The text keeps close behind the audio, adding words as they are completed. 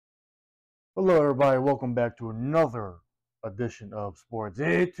Hello, everybody. Welcome back to another edition of Sports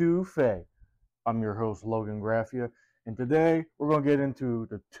Etouffee. I'm your host, Logan Graffia, and today we're going to get into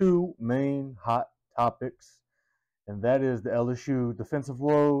the two main hot topics, and that is the LSU defensive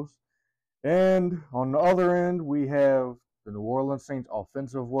woes, and on the other end, we have the New Orleans Saints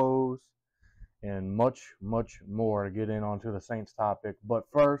offensive woes, and much, much more to get in onto the Saints topic. But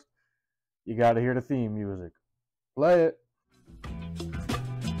first, you got to hear the theme music. Play it.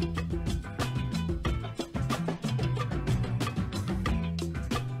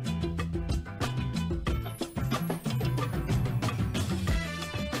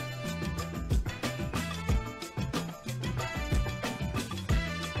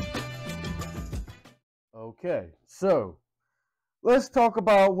 Okay, so let's talk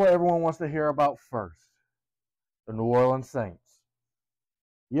about what everyone wants to hear about first, the New Orleans Saints.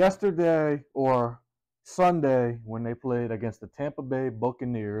 Yesterday, or Sunday, when they played against the Tampa Bay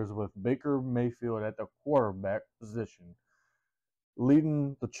Buccaneers with Baker Mayfield at the quarterback position,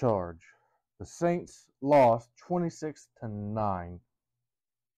 leading the charge, the Saints lost 26-9.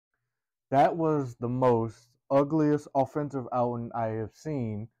 That was the most ugliest offensive outing I have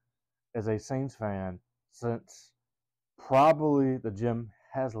seen as a Saints fan since probably the Jim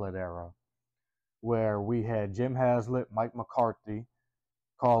Haslett era, where we had Jim Haslett, Mike McCarthy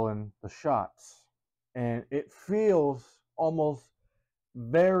calling the shots. And it feels almost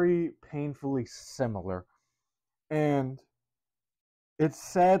very painfully similar. And it's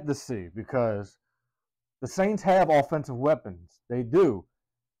sad to see because the Saints have offensive weapons. They do.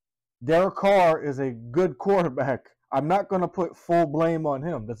 Derek Carr is a good quarterback. I'm not going to put full blame on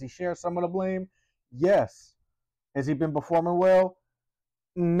him. Does he share some of the blame? Yes. Has he been performing well?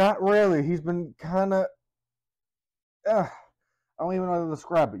 Not really. He's been kind of. I don't even know how to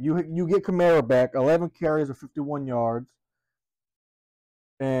describe it. You get Kamara back, 11 carries of 51 yards,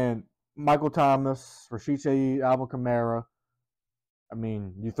 and Michael Thomas, Rashid Shaheed, Alvin Kamara. I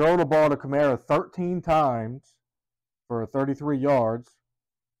mean, you throw the ball to Kamara 13 times for 33 yards,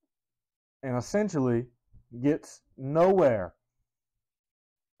 and essentially gets nowhere.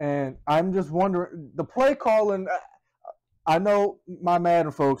 And I'm just wondering, the play calling, I know my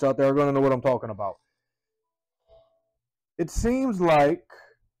Madden folks out there are going to know what I'm talking about. It seems like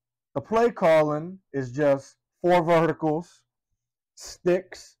the play calling is just four verticals,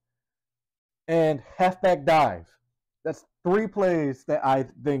 sticks, and halfback dive. That's three plays that I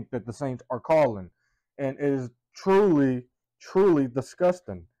think that the Saints are calling. And it is truly, truly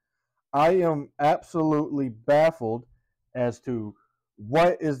disgusting. I am absolutely baffled as to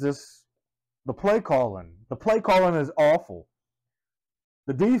what is this, the play calling. The play calling is awful.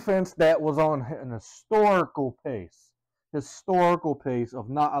 The defense that was on an historical pace of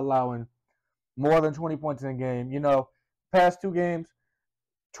not allowing more than 20 points in a game. You know, past two games,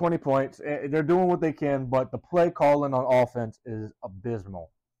 20 points. They're doing what they can, but the play calling on offense is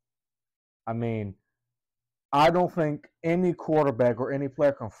abysmal. I mean, I don't think any quarterback or any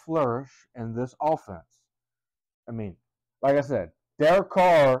player can flourish in this offense. I mean, like I said, Derek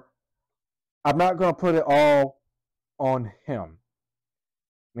Carr, I'm not going to put it all on him.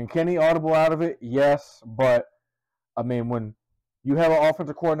 I mean, can he audible out of it? Yes, but I mean, when you have an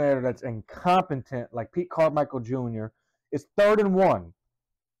offensive coordinator that's incompetent, like Pete Carmichael Jr., it's 3rd and 1.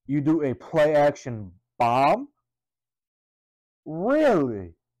 You do a play action bomb?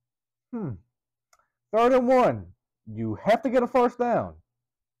 Really? 3rd and 1. You have to get a first down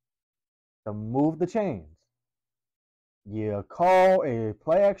to move the chains. You call a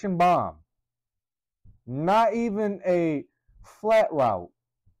play action bomb. Not even a flat route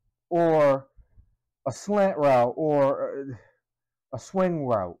or a slant route or a swing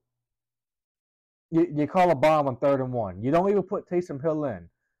route. You call a bomb on 3rd and 1. You don't even put Taysom Hill in.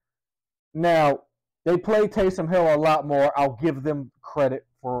 Now, they play Taysom Hill a lot more. I'll give them credit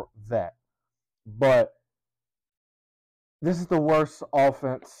for that. But this is the worst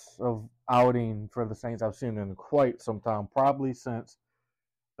offensive outing for the Saints I've seen in quite some time, probably since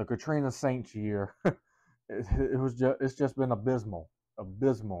the Katrina Saints year. It's just been abysmal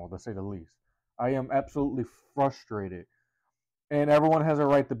to say the least. I am absolutely frustrated, and everyone has a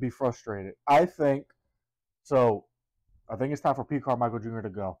right to be frustrated. I think it's time for Pete Carmichael Jr. to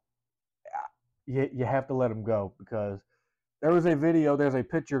go. You have to let him go because there's a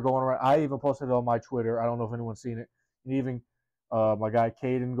picture going around. I even posted it on my Twitter. I don't know if anyone's seen it. And even my guy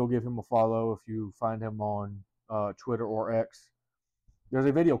Caden, go give him a follow if you find him on Twitter or X. There's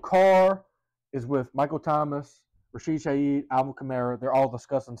a video. Carr is with Michael Thomas, Rashid Shaheed, Alvin Kamara. They're all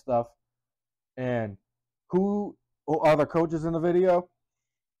discussing stuff. And who are the coaches in the video?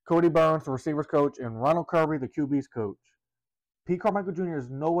 Cody Burns, the receivers coach, and Ronald Kirby, the QB's coach. Pete Carmichael Jr. is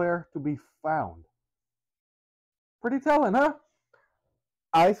nowhere to be found. Pretty telling, huh?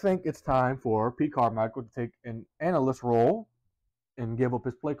 I think it's time for Pete Carmichael to take an analyst role and give up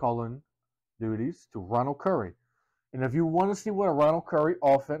his play calling duties to Ronald Curry. And if you want to see what a Ronald Curry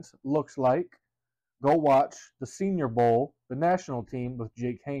offense looks like, go watch the Senior Bowl, the national team with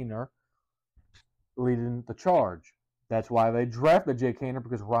Jake Haener leading the charge. That's why they drafted Jake Haener,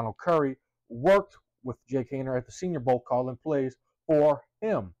 because Ronald Curry worked with Jake Haener at the Senior Bowl calling plays for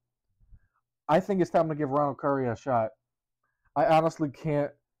him. I think it's time to give Ronald Curry a shot. I honestly can't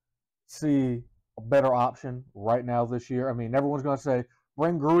see a better option right now this year. I mean, everyone's going to say,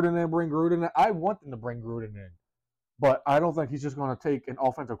 bring Gruden in, bring Gruden in. I want them to bring Gruden in. But I don't think he's just going to take an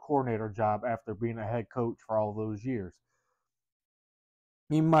offensive coordinator job after being a head coach for all those years.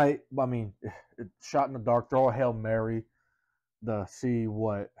 He might, I mean, shot in the dark, throw a Hail Mary to see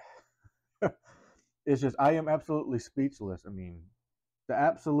what. It's just, I am absolutely speechless. I mean,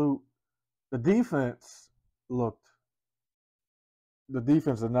 the defense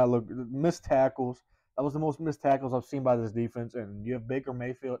did not look, missed tackles. That was the most missed tackles I've seen by this defense. And you have Baker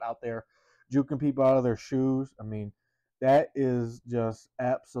Mayfield out there juking people out of their shoes. I mean, that is just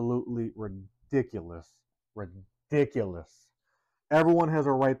absolutely ridiculous. Ridiculous. Everyone has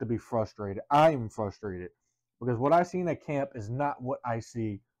a right to be frustrated. I am frustrated because what I seen at camp is not what I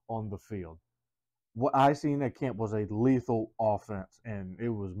see on the field. What I seen at camp was a lethal offense, and it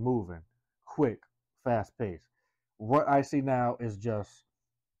was moving, quick, fast-paced. What I see now is just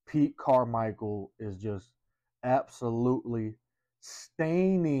Pete Carmichael is just absolutely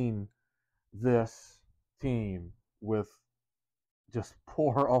staining this team with just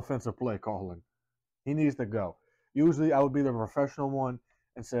poor offensive play calling. He needs to go. Usually I would be the professional one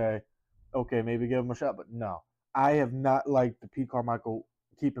and say, okay, maybe give him a shot. But no, I have not liked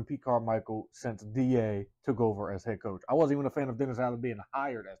keeping Pete Carmichael since DA took over as head coach. I wasn't even a fan of Dennis Allen being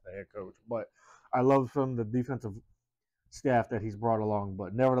hired as the head coach, but I love from the defensive staff that he's brought along.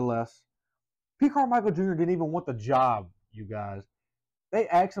 But nevertheless, Pete Carmichael Jr. didn't even want the job, you guys. They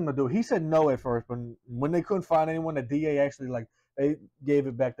asked him to do it. He said no at first, but when they couldn't find anyone, the DA actually, they gave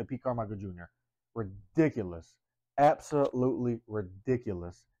it back to Pete Carmichael Jr. Ridiculous. Absolutely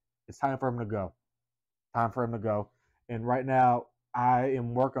ridiculous. It's time for him to go. Time for him to go. And right now, I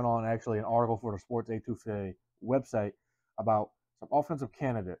am working on actually an article for the Sports A2K website about some offensive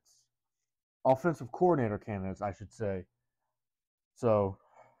coordinator candidates, I should say. So,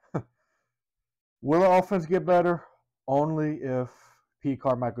 will the offense get better? Only if Pete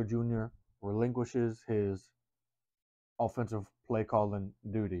Carmichael Jr. relinquishes his offensive play calling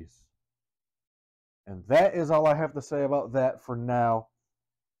duties. And that is all I have to say about that for now.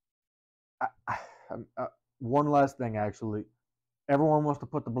 One last thing, actually. Everyone wants to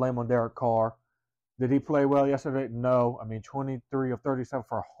put the blame on Derek Carr. Did he play well yesterday? No. I mean, 23 of 37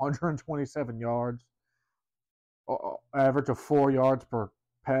 for 127 yards. Average of 4 yards per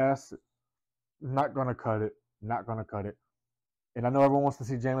pass. Not going to cut it. Not going to cut it. And I know everyone wants to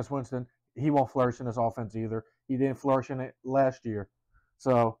see Jameis Winston. He won't flourish in this offense either. He didn't flourish in it last year.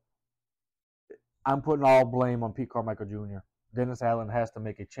 So, I'm putting all blame on Pete Carmichael Jr. Dennis Allen has to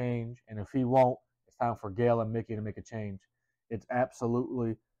make a change, and if he won't, it's time for Gail and Mickey to make a change. It's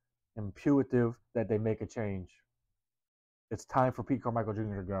absolutely imperative that they make a change. It's time for Pete Carmichael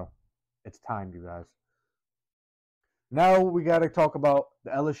Jr. to go. It's time, you guys. Now we got to talk about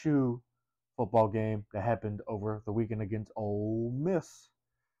the LSU football game that happened over the weekend against Ole Miss.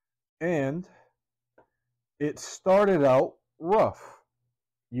 And it started out rough.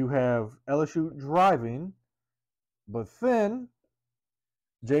 You have LSU driving, but then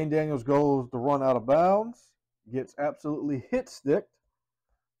Jane Daniels goes to run out of bounds, gets absolutely hit-sticked,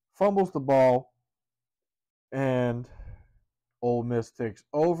 fumbles the ball, and Ole Miss takes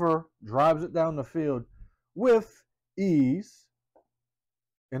over, drives it down the field with ease,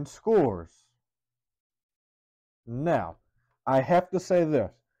 and scores. Now, I have to say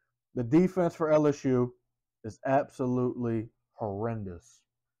this. The defense for LSU is absolutely horrendous.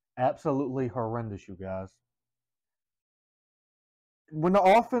 Absolutely horrendous, you guys. When the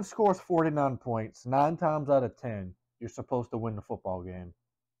offense scores 49 points, 9 times out of 10, you're supposed to win the football game.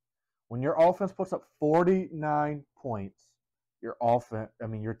 When your offense puts up 49 points, your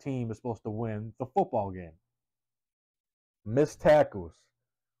team is supposed to win the football game. Missed tackles,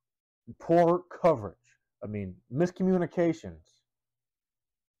 poor coverage, miscommunications.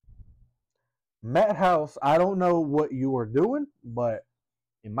 Matt House, I don't know what you are doing, but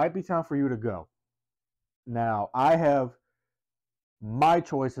it might be time for you to go. Now, I have my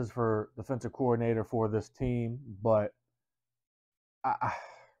choices for defensive coordinator for this team, but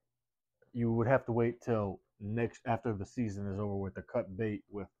you would have to wait till next after the season is over with to cut bait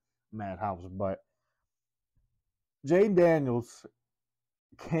with Matt House. But Jay Daniels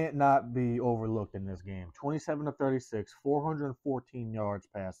can't not be overlooked in this game. 27 to 36, 414 yards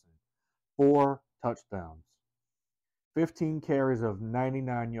passing, 4 touchdowns, 15 carries of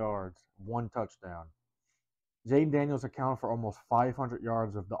 99 yards, 1 touchdown. Jay Daniels accounted for almost 500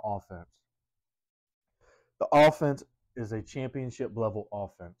 yards of the offense. The offense is a championship level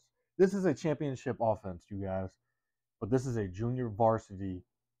offense. This is a championship offense, you guys, but this is a junior varsity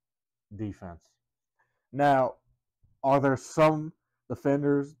defense. Now, are there some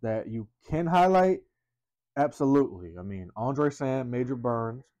defenders that you can highlight? Absolutely. I mean, Andre Sam, Major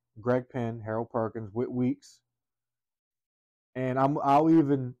Burns, Greg Penn, Harold Perkins, Whit Weeks, and I'll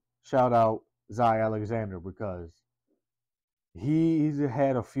even shout out Zy Alexander because he's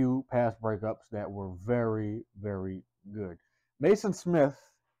had a few pass breakups that were very, very good. Mason Smith,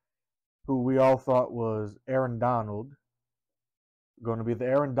 who we all thought was Aaron Donald, going to be the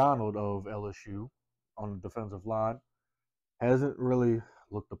Aaron Donald of LSU on the defensive line, hasn't really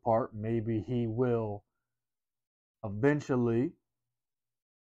looked the part. Maybe he will eventually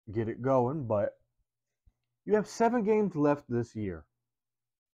get it going, but you have 7 games left this year.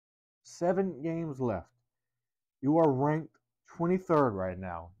 7 games left. You are ranked 23rd right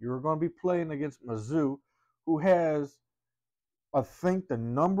now. You're going to be playing against Mizzou, who has, I think, the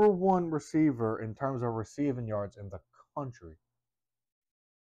 #1 receiver in terms of receiving yards in the country.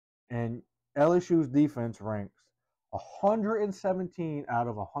 And LSU's defense ranks 117 out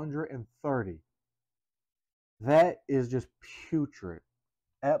of 130. That is just putrid.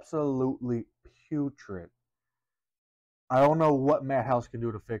 Absolutely putrid. I don't know what Matt House can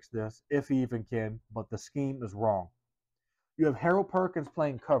do to fix this, if he even can, but the scheme is wrong. You have Harold Perkins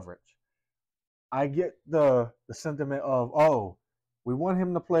playing coverage. I get the sentiment of, oh, we want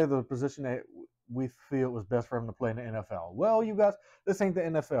him to play the position that we feel was best for him to play in the NFL. Well, you guys, this ain't the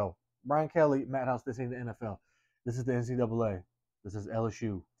NFL. Brian Kelly, Matt House, this ain't the NFL. This is the NCAA. This is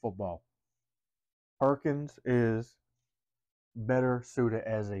LSU football. Perkins is better suited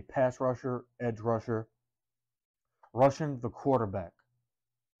as a pass rusher, edge rusher, rushing the quarterback,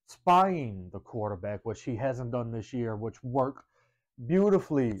 spying the quarterback, which he hasn't done this year, which worked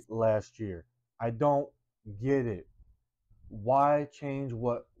beautifully last year. I don't get it. Why change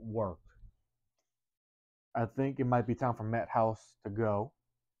what worked? I think it might be time for Matt House to go.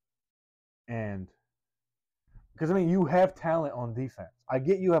 And because, I mean, you have talent on defense. I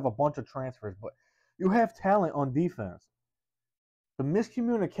get you have a bunch of transfers, but you have talent on defense. The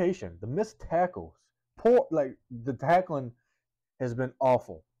miscommunication, the missed tackles, the tackling has been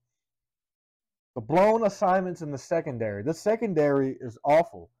awful. The blown assignments in the secondary. The secondary is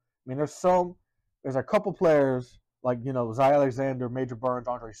awful. I mean, there's a couple players like, Zy Alexander, Major Burns,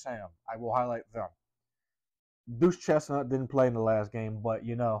 Andre Sam. I will highlight them. Deuce Chestnut didn't play in the last game, but,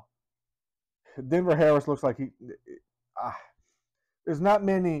 Denver Harris looks like there's not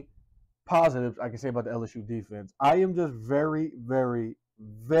many positives I can say about the LSU defense. I am just very, very,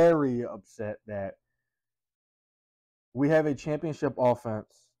 very upset that we have a championship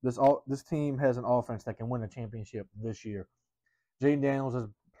offense. This team has an offense that can win a championship this year. Jay Daniels is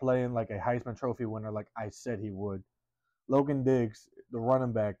playing like a Heisman Trophy winner, like I said he would. Logan Diggs, the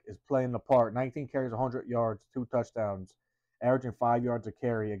running back, is playing the part. 19 carries, 100 yards, 2 touchdowns, averaging 5 yards a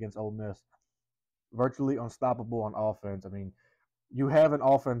carry against Ole Miss. Virtually unstoppable on offense. I mean, you have an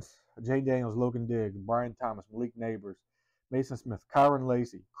offense, Jay Daniels, Logan Diggs, Brian Thomas, Malik Neighbors, Mason Smith, Kyron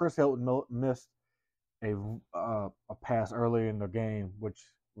Lacey. Chris Hilton missed a pass early in the game, which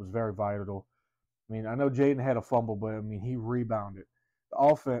was very vital. I mean, I know Jaden had a fumble, but, I mean, he rebounded. The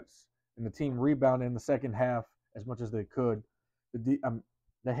offense and the team rebounded in the second half as much as they could.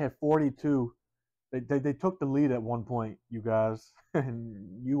 They had 42. They took the lead at one point, you guys,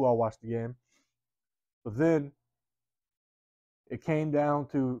 and you all watched the game. But then it came down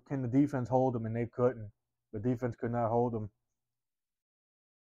to, can the defense hold them, and they couldn't. The defense could not hold them.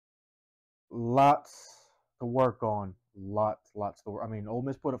 Lots to work on. Lots to work. I mean, Ole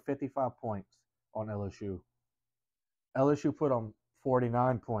Miss put up 55 points on LSU. LSU put on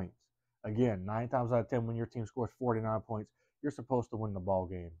 49 points. Again, 9 times out of 10, when your team scores 49 points, you're supposed to win the ball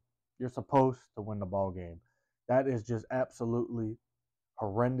game. You're supposed to win the ball game. That is just absolutely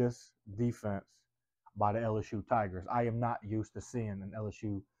horrendous defense by the LSU Tigers. I am not used to seeing an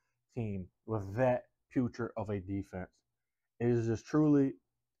LSU team with that putrid of a defense. It is just truly,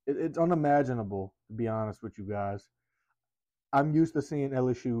 it's unimaginable, to be honest with you guys. I'm used to seeing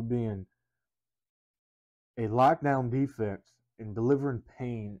LSU being a lockdown defense and delivering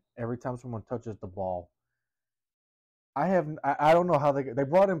pain every time someone touches the ball. I don't know how they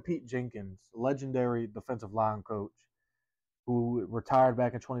brought in Pete Jenkins, legendary defensive line coach, who retired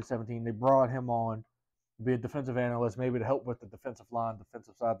back in 2017. They brought him on to be a defensive analyst, maybe to help with the defensive line,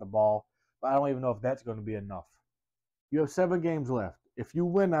 defensive side of the ball. But I don't even know if that's going to be enough. You have 7 games left. If you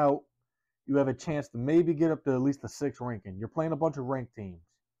win out, you have a chance to maybe get up to at least the 6th ranking. You're playing a bunch of ranked teams.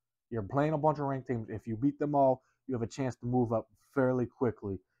 If you beat them all, you have a chance to move up fairly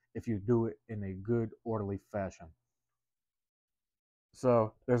quickly if you do it in a good, orderly fashion.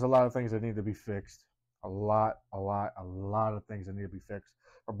 So there's a lot of things that need to be fixed. A lot of things that need to be fixed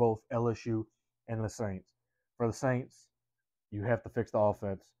for both LSU and the Saints. For the Saints, you have to fix the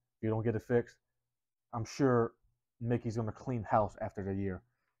offense. If you don't get it fixed, I'm sure Mickey's going to clean house after the year.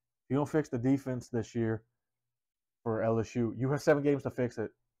 If you don't fix the defense this year for LSU, you have 7 games to fix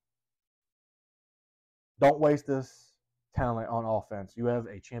it. Don't waste this talent on offense. You have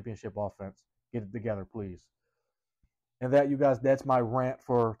a championship offense. Get it together, please. And that, you guys, that's my rant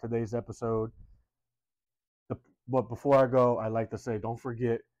for today's episode. But before I go, I'd like to say, don't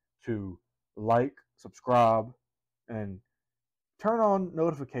forget to like, subscribe, and turn on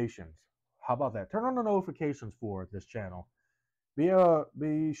notifications. How about that? Turn on the notifications for this channel.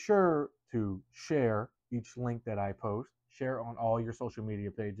 Be sure to share each link that I post. Share on all your social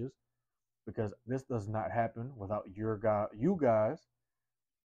media pages, because this does not happen without you guys'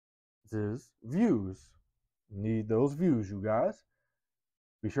 views. Need those views, you guys.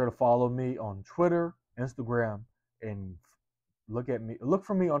 Be sure to follow me on Twitter, Instagram, and look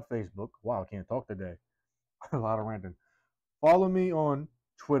for me on Facebook. Wow, I can't talk today. A lot of ranting. Follow me on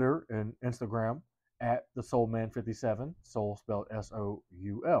Twitter and Instagram at the Soulman57, Soul spelled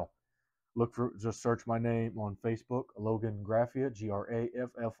S-O-U-L. Just search my name on Facebook, Logan Graffia,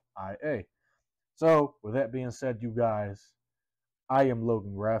 Graffia. So, with that being said, you guys, I am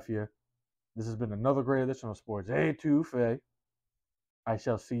Logan Graffia. This has been another great edition of Sports Etouffee. I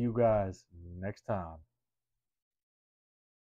shall see you guys next time.